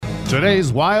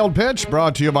Today's Wild Pitch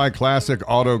brought to you by Classic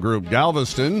Auto Group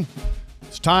Galveston.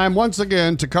 It's time once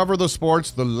again to cover the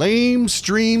sports the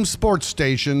lamestream sports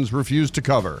stations refuse to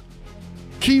cover.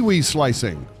 Kiwi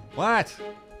slicing. What?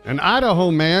 An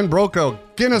Idaho man broke a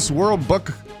Guinness World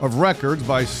Book of Records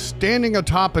by standing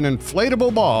atop an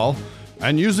inflatable ball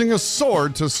and using a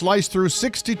sword to slice through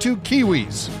 62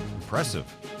 kiwis. Impressive.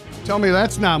 Tell me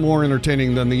that's not more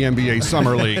entertaining than the NBA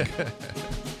Summer League.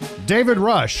 David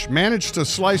Rush managed to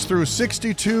slice through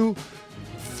 62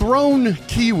 thrown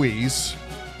kiwis,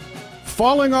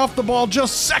 falling off the ball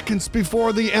just seconds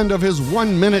before the end of his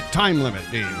 1 minute time limit,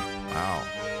 Dean. Wow.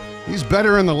 He's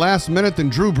better in the last minute than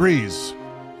Drew Brees.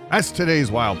 That's today's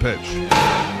Wild Pitch.